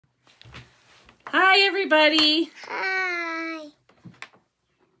Hi, everybody. Hi.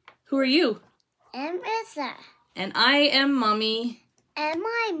 Who are you? I'm Ezra. And I am Mommy. And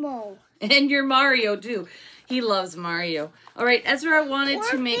Mimo. And you're Mario, too. He loves Mario. All right, Ezra wanted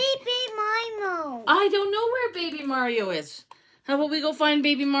to make... Baby Mimo. I don't know where Baby Mario is. How about we go find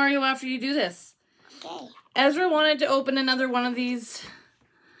Baby Mario after you do this? Okay. Ezra wanted to open another one of these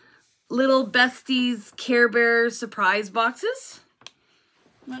little besties Care Bear surprise boxes.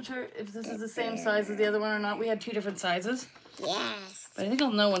 I'm not sure if this is the same size as the other one or not. We had two different sizes. Yes. But I think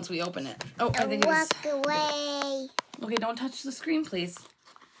I'll know once we open it. Oh, I think Walk away. Okay, don't touch the screen, please.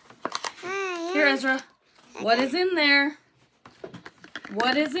 Hi. Here, Ezra. What is in there?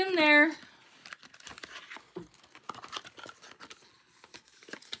 What is in there?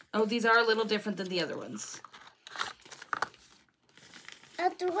 Oh, these are a little different than the other ones. A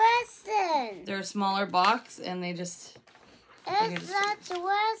dressing. They're a smaller box, and they just... It's a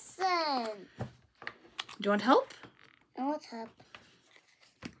dressing. Do you want help? I want help.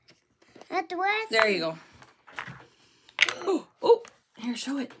 A dressing. There you go. Oh, here,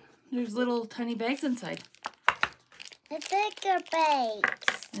 show it. There's little tiny bags inside. The bigger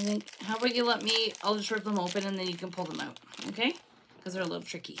bags. I think, how about you let me, I'll just rip them open and then you can pull them out, okay? Because they're a little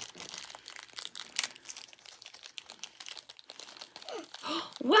tricky.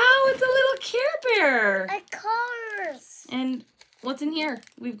 Wow, it's a little Care Bear. A cars. And what's in here?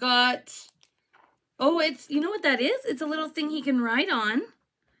 We've got, oh, it's, you know what that is? It's a little thing he can ride on.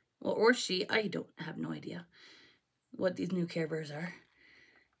 Well, or she, I don't have no idea what these new Care Bears are.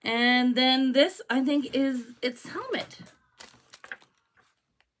 And then this, I think, is its helmet.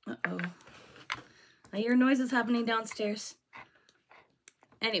 Uh-oh. I hear noises happening downstairs.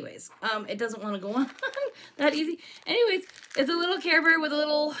 Anyways, it doesn't want to go on that easy. Anyways, it's a little Care Bear with a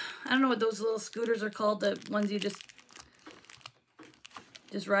little, I don't know what those little scooters are called, the ones you just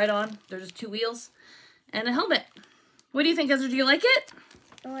ride on. They're just two wheels. And a helmet. What do you think, Ezra? Do you like it?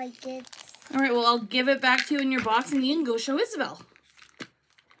 I like it. All right, well, I'll give it back to you in your box and you can go show Isabel.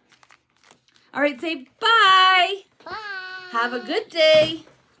 All right, say bye. Bye. Have a good day.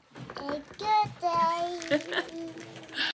 A good day.